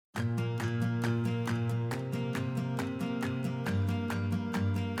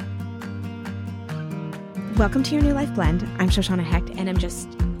Welcome to your New Life Blend. I'm Shoshana Hecht, and I'm just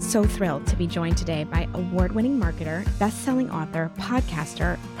so thrilled to be joined today by award-winning marketer, best-selling author,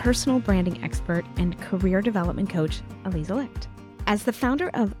 podcaster, personal branding expert, and career development coach, Aliza Licht. As the founder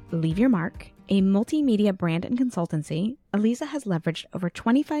of Leave Your Mark, a multimedia brand and consultancy, Aliza has leveraged over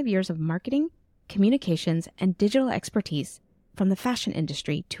 25 years of marketing, communications, and digital expertise from the fashion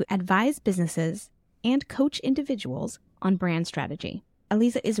industry to advise businesses and coach individuals on brand strategy.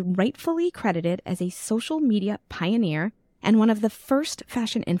 Aliza is rightfully credited as a social media pioneer and one of the first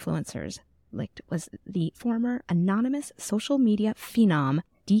fashion influencers. Licht was the former anonymous social media phenom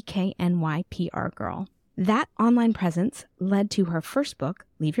DKNY PR girl. That online presence led to her first book,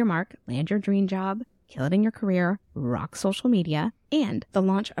 Leave Your Mark, Land Your Dream Job, Kill It in Your Career, Rock Social Media, and the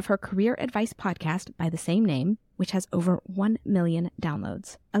launch of her career advice podcast by the same name, which has over 1 million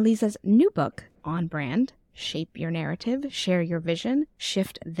downloads. Aliza's new book, On Brand, Shape Your Narrative, Share Your Vision,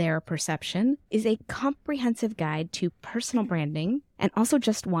 Shift Their Perception, is a comprehensive guide to personal branding and also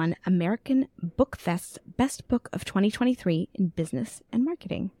just won American Book Fest's Best Book of 2023 in Business and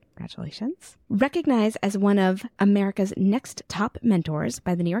Marketing. Congratulations. Recognized as one of America's next top mentors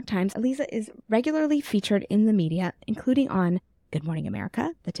by the New York Times, Aliza is regularly featured in the media, including on Good Morning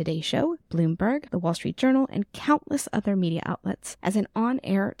America, The Today Show, Bloomberg, The Wall Street Journal, and countless other media outlets as an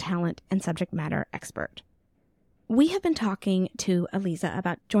on-air talent and subject matter expert. We have been talking to Aliza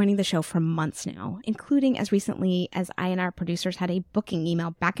about joining the show for months now, including as recently as I and our producers had a booking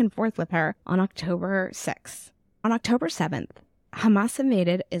email back and forth with her on October 6th. On October 7th, Hamas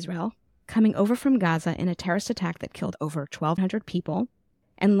invaded Israel, coming over from Gaza in a terrorist attack that killed over 1,200 people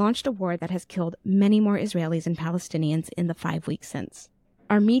and launched a war that has killed many more Israelis and Palestinians in the 5 weeks since.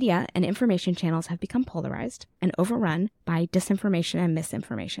 Our media and information channels have become polarized and overrun by disinformation and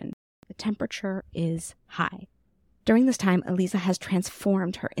misinformation. The temperature is high. During this time, Aliza has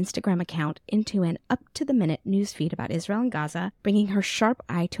transformed her Instagram account into an up-to-the-minute newsfeed about Israel and Gaza, bringing her sharp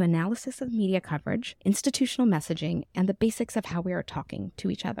eye to analysis of media coverage, institutional messaging, and the basics of how we are talking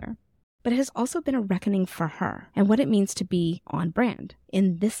to each other. But it has also been a reckoning for her and what it means to be on brand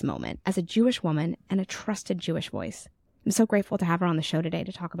in this moment as a Jewish woman and a trusted Jewish voice. I'm so grateful to have her on the show today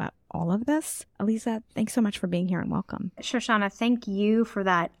to talk about all of this. Aliza, thanks so much for being here and welcome. Shoshana, thank you for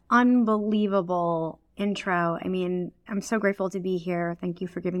that unbelievable intro. I mean, I'm so grateful to be here. Thank you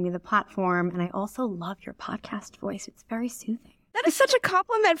for giving me the platform. And I also love your podcast voice. It's very soothing. That is such a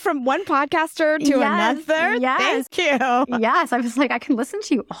compliment from one podcaster to another. Yes. Thank you. Yes. I was like, I can listen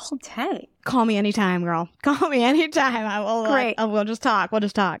to you all day. Call me anytime, girl. Call me anytime. I will. Great. We'll just talk. We'll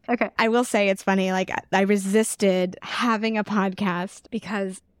just talk. Okay. I will say it's funny. Like, I resisted having a podcast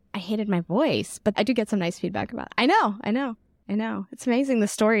because I hated my voice, but I do get some nice feedback about it. I know. It's amazing the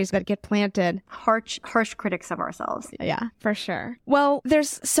stories that get planted. Harsh critics of ourselves. Yeah, for sure. Well,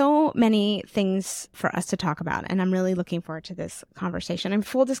 there's so many things for us to talk about, and I'm really looking forward to this conversation. And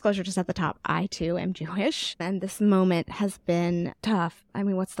full disclosure, just at the top, I too am Jewish, and this moment has been tough. I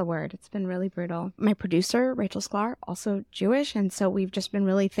mean, what's the word? It's been really brutal. My producer, Rachel Sklar, also Jewish, and so we've just been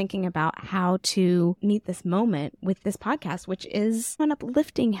really thinking about how to meet this moment with this podcast, which is an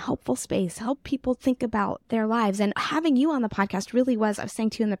uplifting, helpful space, help people think about their lives. And having you on the podcast really was, I was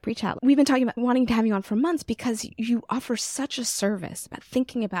saying to you in the pre-chat, we've been talking about wanting to have you on for months because you offer such a service about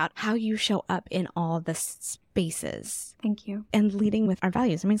thinking about how you show up in all the spaces. Thank you. And leading with our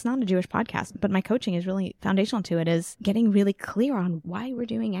values. I mean, it's not a Jewish podcast, but my coaching is really foundational to it, is getting really clear on why we're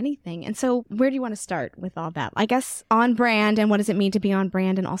doing anything. And so where do you want to start with all that? I guess on brand, and what does it mean to be on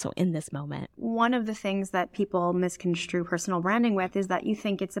brand, and also in this moment? One of the things that people misconstrue personal branding with is that you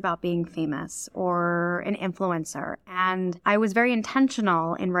think it's about being famous or an influencer. And I was very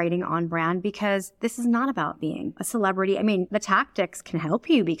intentional in writing on brand because this is not about being a celebrity. I mean, the tactics can help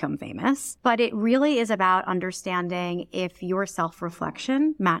you become famous, but it really is about understanding if your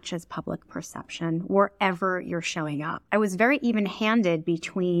self-reflection matches public perception wherever you're showing up. I was very even-handed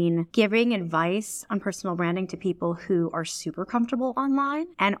between giving advice on personal branding to people who are super comfortable online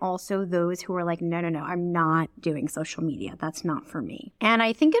and also those who are like, no, I'm not doing social media. That's not for me. And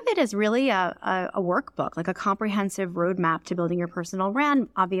I think of it as really a workbook, like a comprehensive roadmap to building your personal brand.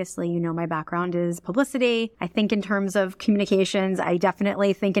 Obviously, you know, my background is publicity. I think in terms of communications. I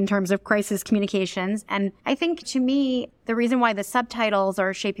definitely think in terms of crisis communications. And I think to me, the reason why the subtitles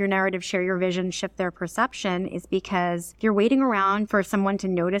are Shape Your Narrative, Share Your Vision, Shift Their Perception is because you're waiting around for someone to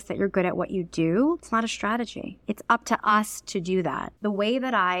notice that you're good at what you do. It's not a strategy. It's up to us to do that. The way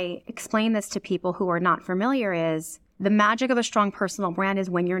that I explain this to people who are not familiar is The magic of a strong personal brand is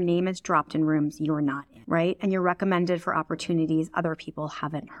when your name is dropped in rooms you're not in, right? And you're recommended for opportunities other people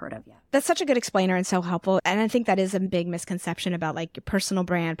haven't heard of yet. That's such a good explainer and so helpful. And I think that is a big misconception about like your personal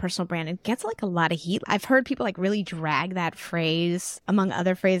brand. It gets like a lot of heat. I've heard people like really drag that phrase among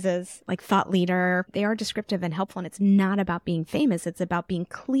other phrases like thought leader. They are descriptive and helpful. And it's not about being famous. It's about being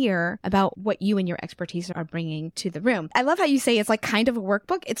clear about what you and your expertise are bringing to the room. I love how you say it's like kind of a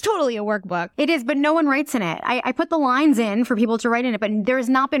workbook. It's totally a workbook. It is, but no one writes in it. I put the lines in for people to write in it, but there has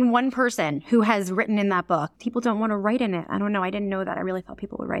not been one person who has written in that book. People don't want to write in it. I don't know. I didn't know that. I really thought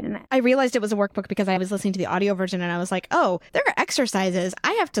people would write in it. I realized it was a workbook because I was listening to the audio version and I was like, oh, there are exercises.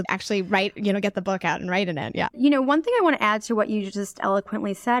 I have to actually write, get the book out and write in it. Yeah. One thing I want to add to what you just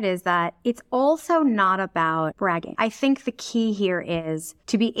eloquently said is that it's also not about bragging. I think the key here is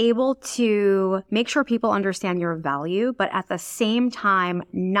to be able to make sure people understand your value, but at the same time,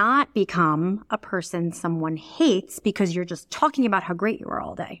 not become a person someone hates because you're just talking about how great you are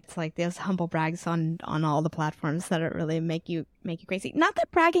all day. It's like those humble brags on all the platforms that really make you crazy. Not that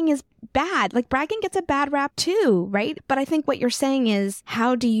bragging is bad. Like bragging gets a bad rap too, right? But I think what you're saying is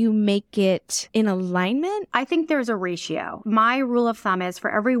how do you make it in alignment? I think there's a ratio. My rule of thumb is for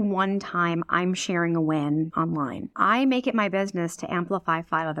every one time I'm sharing a win online, I make it my business to amplify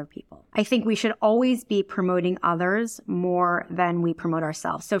 5 other people. I think we should always be promoting others more than we promote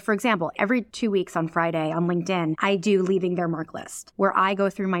ourselves. So for example, every 2 weeks on Friday on LinkedIn, I do Leaving Their Mark list where I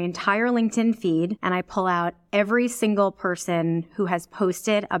go through my entire LinkedIn feed and I pull out every single person who has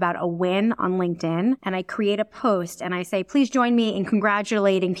posted about a win on LinkedIn. And I create a post and I say, please join me in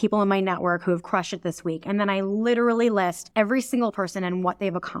congratulating people in my network who have crushed it this week. And then I literally list every single person and what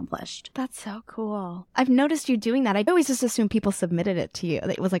they've accomplished. That's so cool. I've noticed you doing that. I always just assumed people submitted it to you.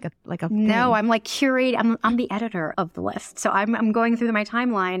 It was like a thing. No, I'm like I'm the editor of the list. So I'm going through my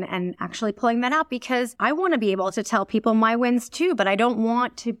timeline and actually pulling that out because I want to be able to tell people my wins too, but I don't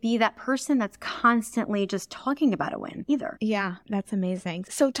want to be that person that's constantly just talking about a win either. Yeah, that's amazing.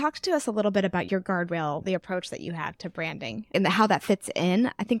 So talk to us a little bit about your guardrail, the approach that you have to branding and how that fits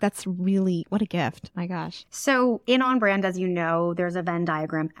in. I think that's really, what a gift. My gosh. So in On Brand, as you know, there's a Venn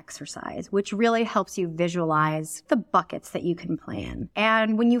diagram exercise, which really helps you visualize the buckets that you can play in.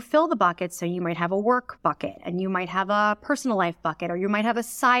 And when you fill the buckets, so you might have a work bucket and you might have a personal life bucket, or you might have a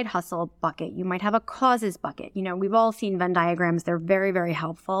side hustle bucket. You might have a causes bucket. We've all seen Venn diagrams. They're very, very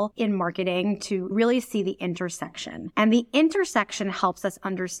helpful in marketing to really see the intersection. And the intersection helps us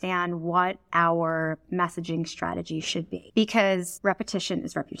understand what our messaging strategy should be because repetition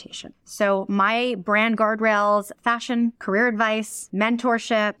is reputation. So my brand guardrails, fashion, career advice,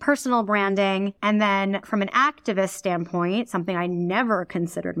 mentorship, personal branding, and then from an activist standpoint, something I never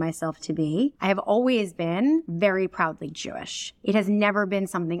considered myself to be, I have always been very proudly Jewish. It has never been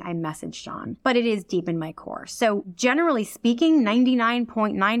something I messaged on, but it is deep in my core. So generally speaking,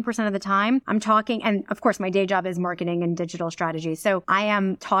 99.9% of the time, I'm talking, and of course my day job is marketing and digital strategy. So I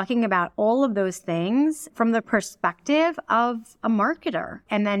am talking about all of those things from the perspective of a marketer.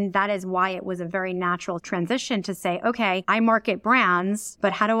 And then that is why it was a very natural transition to say, okay, I market brands,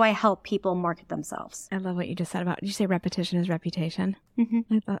 but how do I help people market themselves? I love what you just said about, did you say repetition is reputation?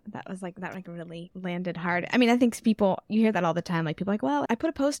 Mm-hmm. I thought that really landed hard. I mean, I think you hear that all the time. Like people are like, well, I put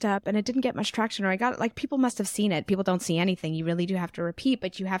a post up and it didn't get much traction, or I got it. Like people must have seen it. People don't see anything. You really do have to repeat,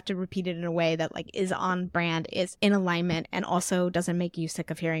 but you have to repeat it in a way that like is on brand, is in alignment, and also doesn't make you sick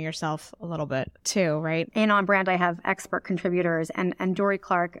of hearing yourself a little bit too, right? And On Brand, I have expert contributors, and Dory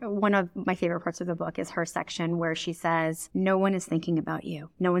Clark, one of my favorite parts of the book is her section where she says, no one is thinking about you.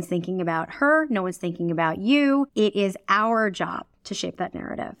 No one's thinking about her. No one's thinking about you. It is our job to shape that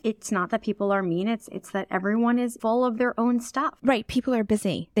narrative. It's not that people are mean. It's that everyone is full of their own stuff. Right. People are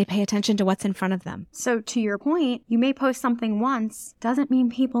busy. They pay attention to what's in front of them. So to your point, you may post something once, doesn't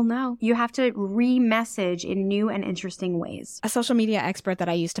mean people know. You have to re-message in new and interesting ways. A social media expert that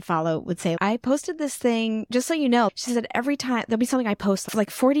I used to follow would say, I posted this thing, just so you know, she said every time, there'll be something I post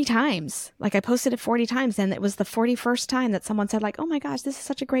like 40 times. Like I posted it 40 times and it was the 41st time that someone said like, oh my gosh, this is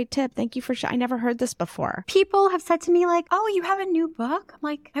such a great tip. Thank you for I never heard this before. People have said to me like, oh, you have a new book? I'm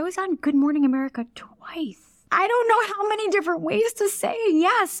like, I was on Good Morning America twice. I don't know how many different ways to say,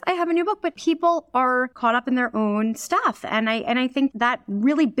 yes, I have a new book, but people are caught up in their own stuff. And I think that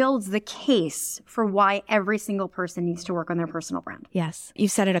really builds the case for why every single person needs to work on their personal brand. Yes.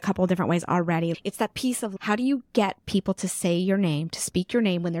 You've said it a couple of different ways already. It's that piece of how do you get people to say your name, to speak your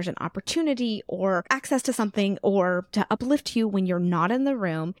name when there's an opportunity or access to something, or to uplift you when you're not in the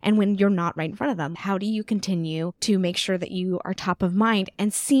room and when you're not right in front of them. How do you continue to make sure that you are top of mind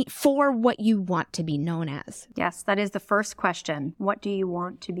and see for what you want to be known as? Yes. Yes, that is the first question. What do you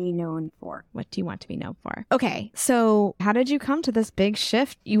want to be known for? What do you want to be known for? Okay, so how did you come to this big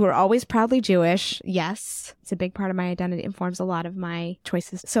shift? You were always proudly Jewish. Yes, it's a big part of my identity. It informs a lot of my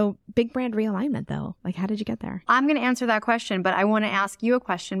choices. So big brand realignment, though. Like, how did you get there? I'm going to answer that question, but I want to ask you a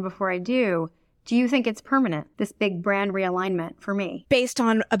question before I do. Do you think it's permanent, this big brand realignment for me? Based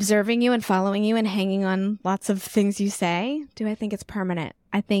on observing you and following you and hanging on lots of things you say, do I think it's permanent?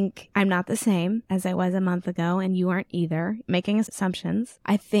 I think I'm not the same as I was a month ago, and you aren't either, making assumptions.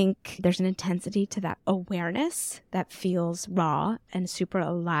 I think there's an intensity to that awareness that feels raw and super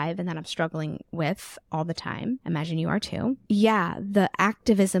alive and that I'm struggling with all the time. Imagine you are too. Yeah, the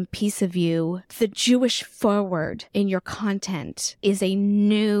activism piece of you, the Jewish forward in your content is a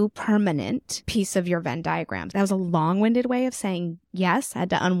new permanent piece of your Venn diagram. That was a long-winded way of saying yes. I had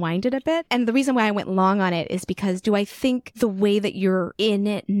to unwind it a bit. And the reason why I went long on it is because do I think the way that you're in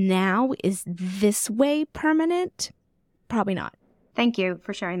it now is this way permanent? Probably not. Thank you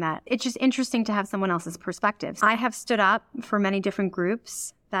for sharing that. It's just interesting to have someone else's perspective. I have stood up for many different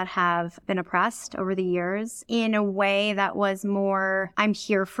groups that have been oppressed over the years in a way that was more, I'm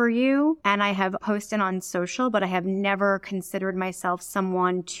here for you. And I have posted on social, but I have never considered myself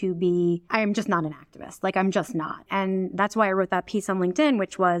someone to be, I am just not an activist. Like, I'm just not. And that's why I wrote that piece on LinkedIn,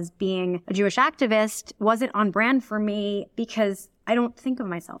 which was being a Jewish activist wasn't on brand for me because I don't think of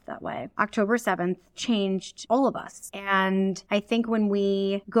myself that way. October 7th changed all of us. And I think when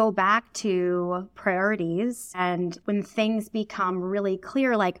we go back to priorities and when things become really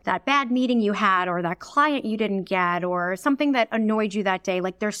clear, like that bad meeting you had or that client you didn't get or something that annoyed you that day,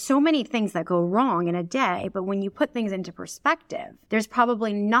 like there's so many things that go wrong in a day. But when you put things into perspective, there's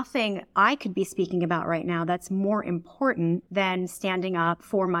probably nothing I could be speaking about right now that's more important than standing up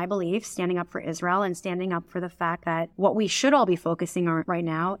for my beliefs, standing up for Israel, and standing up for the fact that what we should all be focusing on right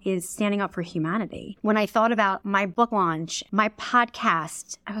now is standing up for humanity. When I thought about my book launch, my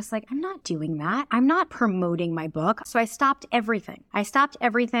podcast, I was like, I'm not doing that. I'm not promoting my book. So I stopped everything. I stopped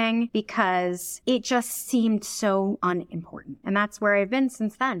everything because it just seemed so unimportant. And that's where I've been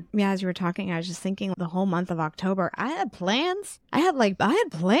since then. Yeah, as you were talking, I was just thinking the whole month of October, I had plans. I had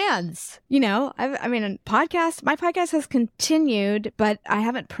plans. You know, my podcast has continued, but I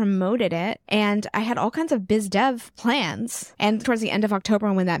haven't promoted it. And I had all kinds of biz dev plans. And towards the end of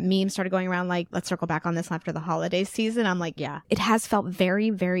October, when that meme started going around, like, let's circle back on this after the holiday season, I'm like, yeah, it has felt very,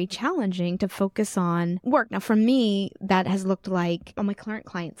 very challenging to focus on work. Now, for me, that has looked like, my current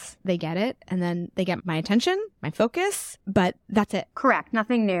clients, they get it, and then they get my attention, my focus, but that's it. Correct.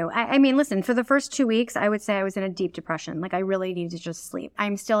 Nothing new. I mean, listen, for the first 2 weeks, I would say I was in a deep depression. Like, I really needed to just sleep.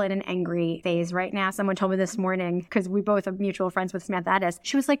 I'm still in an angry phase right now. Someone told me this morning, because we both have mutual friends with Samantha Addis,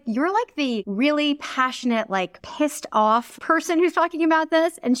 she was like, you're like the really passionate, like pissed off person who's talking about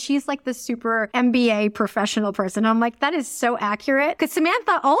this. And she's like the super MBA professional person. I'm like, that is so accurate. Because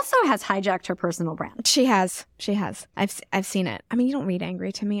Samantha also has hijacked her personal brand. She has. I've seen it. I mean, you don't read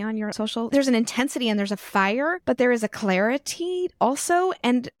angry to me on your social. There's an intensity and there's a fire, but there is a clarity also.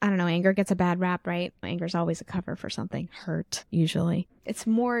 And I don't know, anger gets a bad rap, right? Anger is always a cover for something. Hurt, usually. It's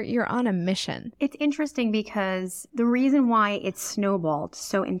more, you're on a mission. It's interesting because the reason why it snowballed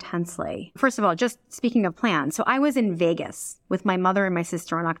so intensely, first of all, just speaking of plans. So I was in Vegas with my mother and my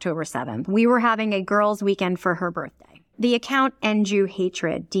sister on October 7th. We were having a girls' weekend for her birthday. The account NJew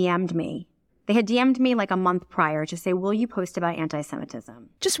Hatred DM'd me. They had DM'd me like a month prior to say, will you post about anti-Semitism?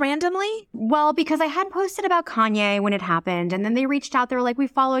 Just randomly? Well, because I had posted about Kanye when it happened. And then they reached out. They were like, we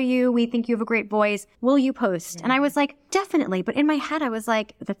follow you. We think you have a great voice. Will you post? Yeah. And I was like, definitely. But in my head, I was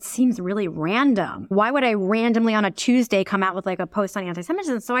like, that seems really random. Why would I randomly on a Tuesday come out with like a post on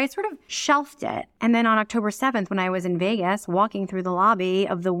anti-Semitism? So I sort of shelved it. And then on October 7th, when I was in Vegas, walking through the lobby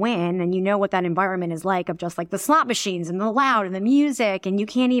of the Wynn, and you know what that environment is like of just like the slot machines and the loud and the music, and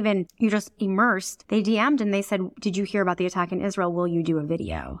you're just immersed. They DM'd and they said, did you hear about the attack in Israel? Will you do a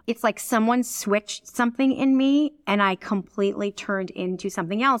video? It's like someone switched something in me and I completely turned into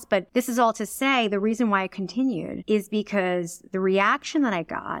something else. But this is all to say the reason why I continued is because the reaction that I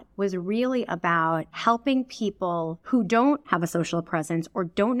got was really about helping people who don't have a social presence or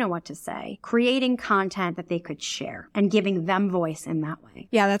don't know what to say, creating content that they could share and giving them voice in that way.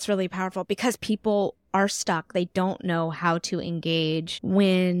 Yeah, that's really powerful because people are stuck. They don't know how to engage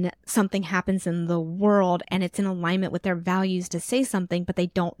when something happens in the world and it's in alignment with their values to say something, but they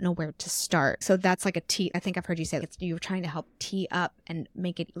don't know where to start. So that's like I think I've heard you say you're trying to help tee up and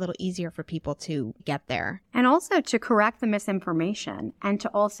make it a little easier for people to get there. And also to correct the misinformation and to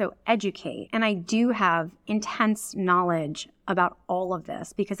also educate. And I do have intense knowledge about all of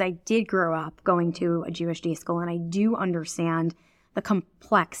this because I did grow up going to a Jewish day school and I do understand the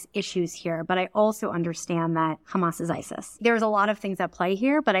complex issues here, but I also understand that Hamas is ISIS. There's a lot of things at play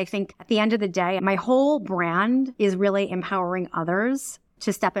here, but I think at the end of the day, my whole brand is really empowering others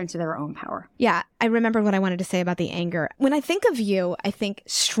to step into their own power. Yeah, I remember what I wanted to say about the anger. When I think of you, I think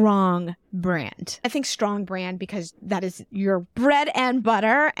strong brand. I think strong brand because that is your bread and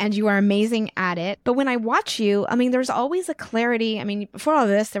butter and you are amazing at it. But when I watch you, I mean, there's always a clarity. I mean, before all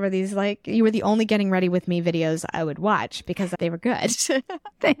this, there were these you were the only getting ready with me videos I would watch because they were good.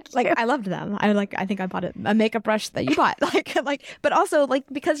 Thank you. I loved them. I think I bought a makeup brush that you bought. But also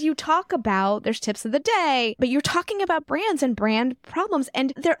because you talk about, there's tips of the day, but you're talking about brands and brand problems.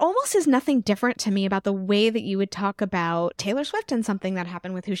 And there almost is nothing different to me about the way that you would talk about Taylor Swift and something that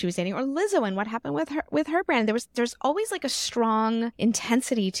happened with who she was dating, or Lizzo and what happened with her brand. There's always a strong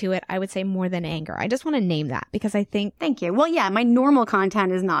intensity to it, I would say, more than anger. I just want to name that because I think... Thank you. Well, yeah, my normal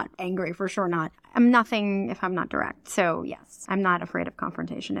content is not angry, for sure not. I'm nothing if I'm not direct. So yes, I'm not afraid of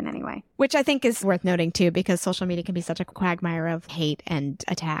confrontation in any way. Which I think is worth noting too, because social media can be such a quagmire of hate and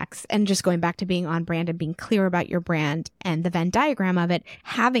attacks. And just going back to being on brand and being clear about your brand and the Venn diagram of it,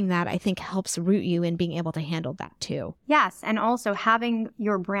 having that I think helps root you in being able to handle that too. Yes. And also having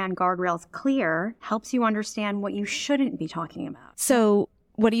your brand guardrails clear helps you understand what you shouldn't be talking about. So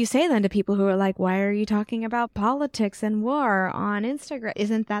what do you say then to people who are like, why are you talking about politics and war on Instagram?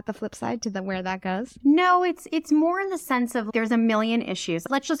 Isn't that the flip side to where that goes? No, it's more in the sense of there's a million issues.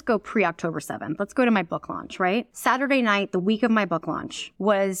 Let's just go pre-October 7th. Let's go to my book launch, right? Saturday night, the week of my book launch,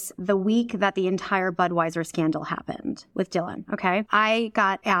 was the week that the entire Budweiser scandal happened with Dylan, okay? I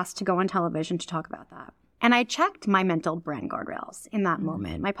got asked to go on television to talk about that. And I checked my mental brand guardrails in that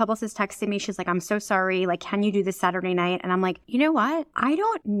moment. My publicist texted me. She's like, I'm so sorry. Can you do this Saturday night? And I'm like, you know what? I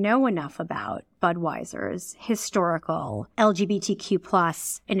don't know enough about Budweiser's historical LGBTQ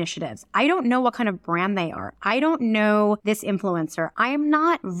plus initiatives. I don't know what kind of brand they are. I don't know this influencer. I am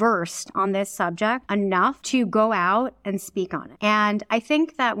not versed on this subject enough to go out and speak on it. And I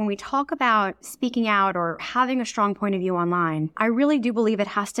think that when we talk about speaking out or having a strong point of view online, I really do believe it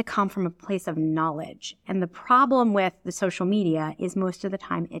has to come from a place of knowledge. And the problem with the social media is most of the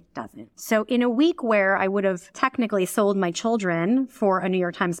time it doesn't. So in a week where I would have technically sold my children for a New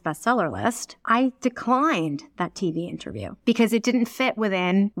York Times bestseller list, I declined that TV interview because it didn't fit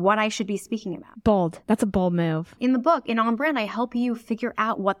within what I should be speaking about. Bold. That's a bold move. In the book, in On Brand, I help you figure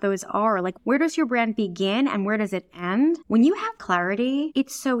out what those are. Where does your brand begin and where does it end? When you have clarity,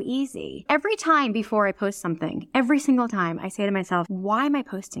 it's so easy. Every time before I post something, every single time I say to myself, why am I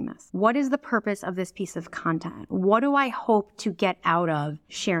posting this? What is the purpose of this piece of content? What do I hope to get out of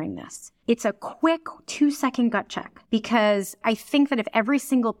sharing this? It's a quick 2-second gut check because I think that if every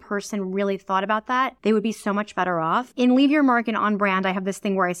single person really thought about that, they would be so much better off. In Leave Your Mark and On Brand, I have this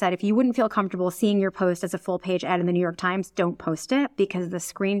thing where I said, if you wouldn't feel comfortable seeing your post as a full page ad in the New York Times, don't post it because the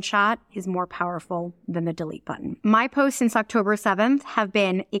screenshot is more powerful than the delete button. My posts since October 7th have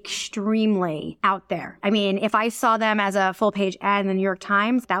been extremely out there. I mean, if I saw them as a full page ad in the New York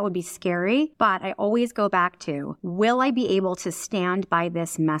Times, that would be scary. But I always go back to, will I be able to stand by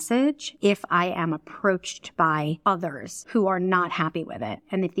this message if I am approached by others who are not happy with it?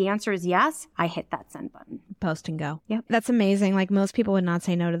 And if the answer is yes, I hit that send button. Post and go. Yep. That's amazing. Most people would not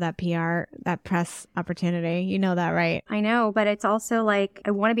say no to that PR, that press opportunity. You know that, right? I know, but it's also I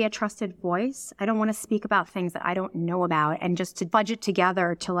want to be a trusted voice. I don't want to speak about things that I don't know about and just to budget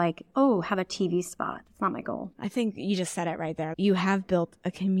together to have a TV spot. It's not my goal. I think you just said it right there. You have built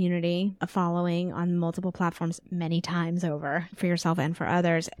a community, a following on multiple platforms many times over for yourself and for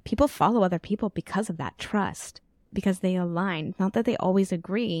others. People follow other people because of that trust, because they align. Not that they always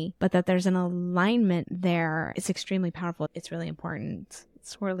agree, but that there's an alignment there. It's extremely powerful. It's really important.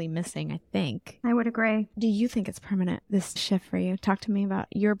 It's sorely missing, I think. I would agree. Do you think it's permanent, this shift for you? Talk to me about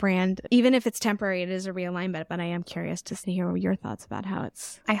your brand. Even if it's temporary, it is a realignment, but I am curious to hear your thoughts about how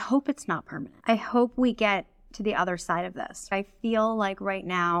it's... I hope it's not permanent. I hope we get to the other side of this. I feel like right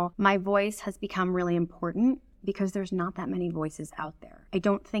now, my voice has become really important because there's not that many voices out there. I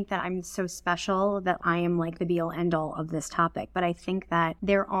don't think that I'm so special that I am the be-all end-all of this topic, but I think that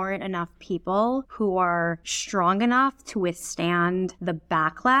there aren't enough people who are strong enough to withstand the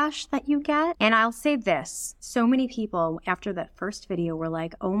backlash that you get. And I'll say this, so many people after that first video were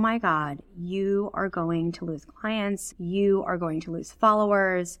like, oh my God, you are going to lose clients. You are going to lose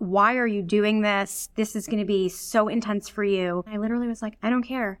followers. Why are you doing this? This is going to be so intense for you. I literally was like, I don't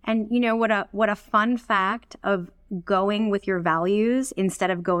care. And you know what a fun fact of going with your values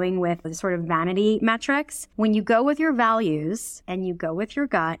instead of going with the sort of vanity metrics. When you go with your values and you go with your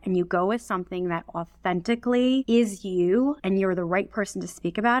gut and you go with something that authentically is you and you're the right person to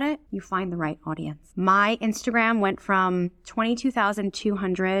speak about it, you find the right audience. My Instagram went from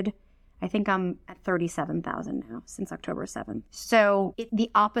 22,200, I think I'm at 37,000 now since October 7th. So the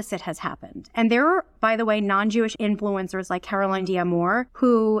opposite has happened. And there are, by the way, non-Jewish influencers like Caroline Diamore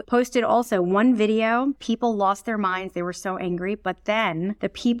who posted also one video. People lost their minds. They were so angry. But then the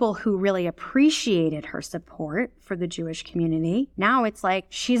people who really appreciated her support for the Jewish community, now it's like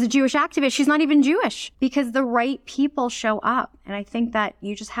she's a Jewish activist. She's not even Jewish because the right people show up. And I think that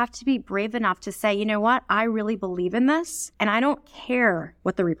you just have to be brave enough to say, you know what? I really believe in this and I don't care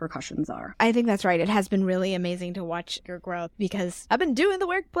what the repercussions are. I think that's right. It has been really amazing to watch your growth because I've been doing the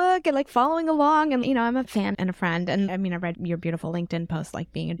workbook and like following along and, you know, I'm a fan and a friend. And I mean, I read your beautiful LinkedIn post,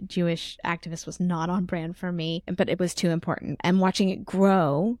 like being a Jewish activist was not on brand for me, but it was too important. And watching it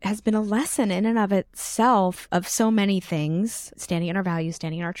grow has been a lesson in and of itself of so many things, standing in our values,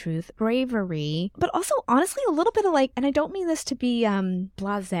 standing in our truth, bravery, but also honestly a little bit of like, and I don't mean this to be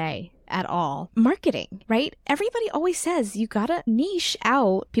blasé at all, marketing, right? Everybody always says you gotta niche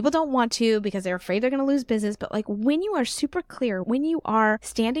out. People don't want to because they're afraid they're gonna lose business. But like when you are super clear, when you are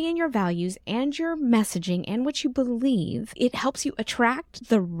standing in your values and your messaging and what you believe, it helps you attract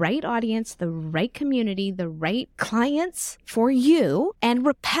the right audience, the right community, the right clients for you and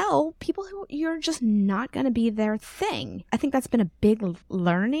repel people who you're just not gonna be their thing. I think that's been a big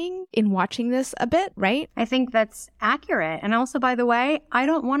learning in watching this a bit, right? I think that's accurate. And also, by the way, I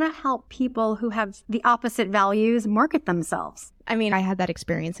don't want to help people who have the opposite values market themselves. I mean, I had that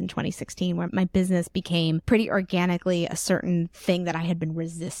experience in 2016 where my business became pretty organically a certain thing that I had been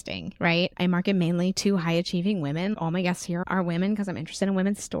resisting, right? I market mainly to high achieving women. All my guests here are women because I'm interested in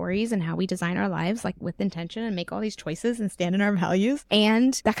women's stories and how we design our lives like with intention and make all these choices and stand in our values.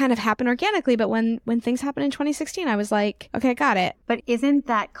 And that kind of happened organically. But when things happened in 2016, I was like, okay, I got it. But isn't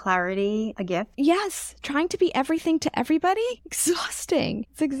that clarity a gift? Yes. Trying to be everything to everybody. Exhausting.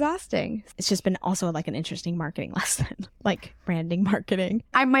 It's exhausting. It's just been also like an interesting marketing lesson, like branding marketing.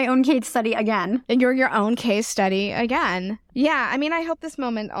 I'm my own case study again. And you're your own case study again. Yeah, I mean, I hope this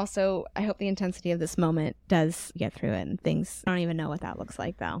moment also, I hope the intensity of this moment does get through it and things. I don't even know what that looks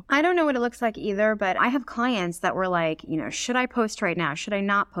like though. I don't know what it looks like either, but I have clients that were like, you know, should I post right now? Should I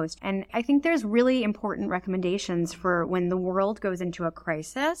not post? And I think there's really important recommendations for when the world goes into a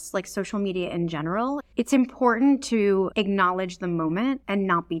crisis, like social media in general. It's important to acknowledge the moment and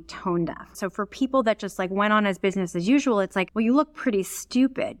not be tone deaf. So for people that just like went on as business as usual, it's like, well, you look pretty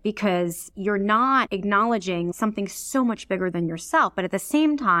stupid because you're not acknowledging something so much bigger than yourself. But at the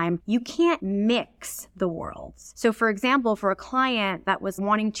same time, you can't mix the worlds. So for example, for a client that was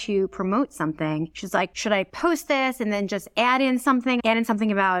wanting to promote something, she's like, should I post this and then just add in something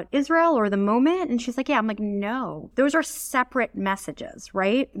about Israel or the moment? And she's like, yeah. I'm like, no, those are separate messages,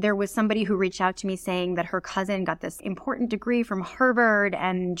 right? There was somebody who reached out to me saying that her cousin got this important degree from Harvard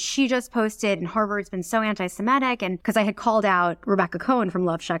and she just posted and Harvard's been so anti-Semitic. And because I had called out Rebecca Cohen from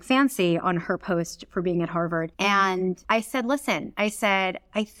Love Shack Fancy on her post for being at Harvard. And I said, listen, I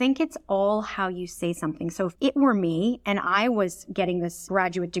think it's all how you say something. So if it were me and I was getting this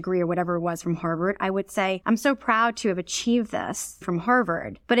graduate degree or whatever it was from Harvard, I would say, I'm so proud to have achieved this from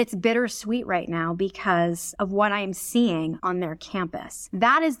Harvard, but it's bittersweet right now because of what I am seeing on their campus.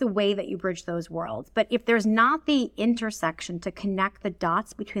 That is the way that you bridge those worlds. But if there's not the intersection to connect the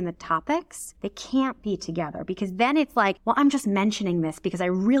dots between the topics, they can't be together because then it's like, well, I'm just mentioning this because I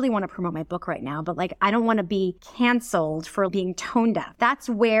really want to promote my book right now, but like, I don't want to be canceled for being tone deaf. That's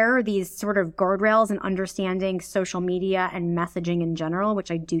where these sort of guardrails and understanding social media and messaging in general, which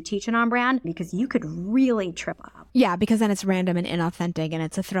I do teach in On Brand, because you could really trip up. Yeah, because then it's random and inauthentic and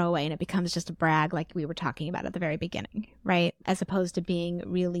it's a throwaway and it becomes just a brag like we were talking about at the very beginning, right? As opposed to being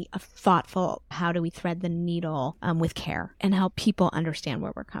really a thoughtful, how do we thread the needle with care and help people understand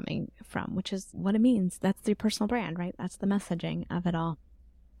where we're coming from, which is what it means. That's the personal brand, right? That's the messaging of it all.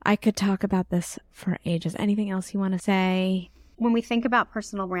 I could talk about this for ages. Anything else you want to say? When we think about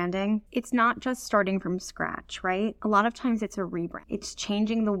personal branding, it's not just starting from scratch, right? A lot of times it's a rebrand. It's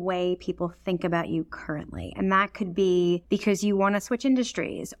changing the way people think about you currently. And that could be because you want to switch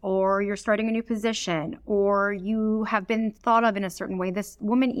industries, or you're starting a new position, or you have been thought of in a certain way. This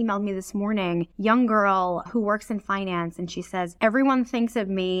woman emailed me this morning, young girl who works in finance, and she says, everyone thinks of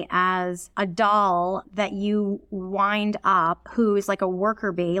me as a doll that you wind up, who's like a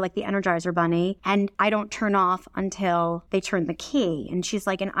worker bee, like the Energizer Bunny, and I don't turn off until they turn things the key. And she's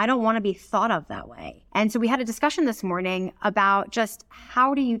like, and I don't want to be thought of that way. And so we had a discussion this morning about just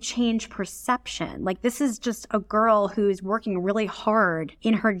how do you change perception? Like, this is just a girl who's working really hard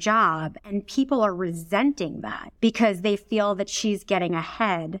in her job, and people are resenting that because they feel that she's getting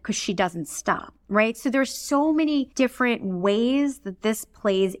ahead because she doesn't stop. Right? So there's so many different ways that this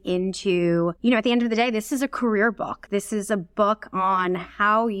plays into, at the end of the day, this is a career book. This is a book on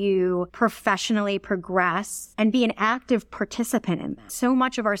how you professionally progress and be an active participant in that. So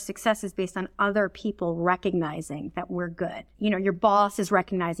much of our success is based on other people recognizing that we're good. Your boss is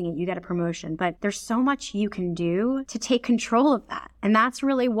recognizing it, you get a promotion, but there's so much you can do to take control of that. And that's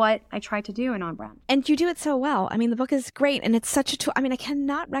really what I try to do in On Brand. And you do it so well. I mean, the book is great, and it's such a tool. I mean, I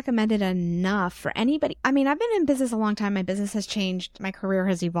cannot recommend it enough for anybody. I mean, I've been in business a long time. My business has changed. My career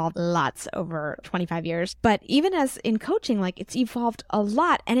has evolved lots over 25 years. But even as in coaching, it's evolved a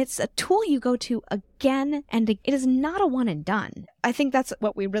lot. And it's a tool you go to again and it is not a one and done. I think that's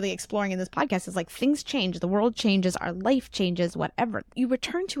what we're really exploring in this podcast is things change, the world changes, our life changes, whatever. You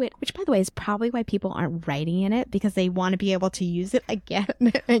return to it, which by the way is probably why people aren't writing in it, because they want to be able to use it again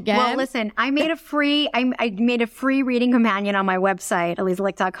and again. Well, listen, I made a free reading companion on my website,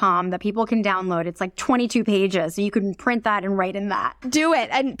 alizalicht.com, that people can download. It's 22 pages. So you can print that and write in that. Do it.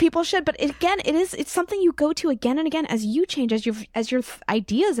 And people should. But it's something you go to again and again as you change, as your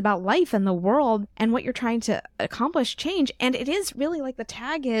ideas about life and the world and what you're trying to accomplish change. And it is really the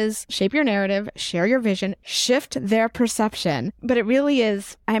tag is shape your narrative, share your vision, shift their perception. But it really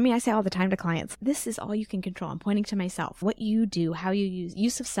is, I say all the time to clients, this is all you can control. I'm pointing to myself, what you do, how you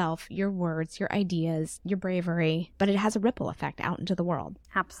use of self, your words, your ideas, your bravery, but it has a ripple effect out into the world.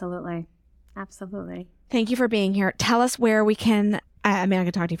 Absolutely. Absolutely. Thank you for being here. Tell us where we can, I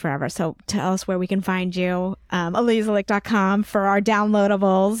could talk to you forever. So tell us where we can find you. Alizalicht.com for our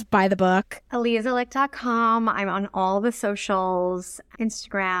downloadables. Buy the book. Alizalicht.com. I'm on all the socials,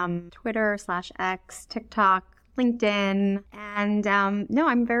 Instagram, Twitter /X, TikTok, LinkedIn. And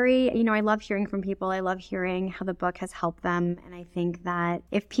I'm very, I love hearing from people. I love hearing how the book has helped them. And I think that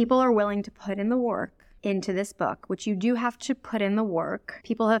if people are willing to put in the work into this book, which you do have to put in the work,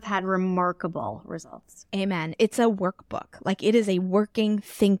 people have had remarkable results. Amen. It's a workbook. It is a working,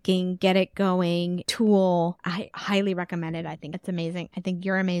 thinking, get it going tool. I highly recommend it. I think it's amazing. I think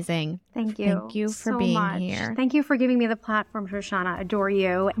you're amazing. Thank you. Thank you for being here. Thank you for giving me the platform, Shoshana. Adore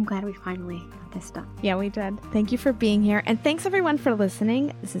you. I'm glad we finally got this done. Yeah, we did. Thank you for being here. And thanks everyone for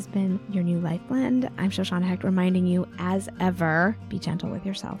listening. This has been your new Life Blend. I'm Shoshana Hecht reminding you, as ever, be gentle with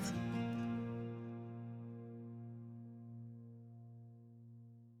yourself.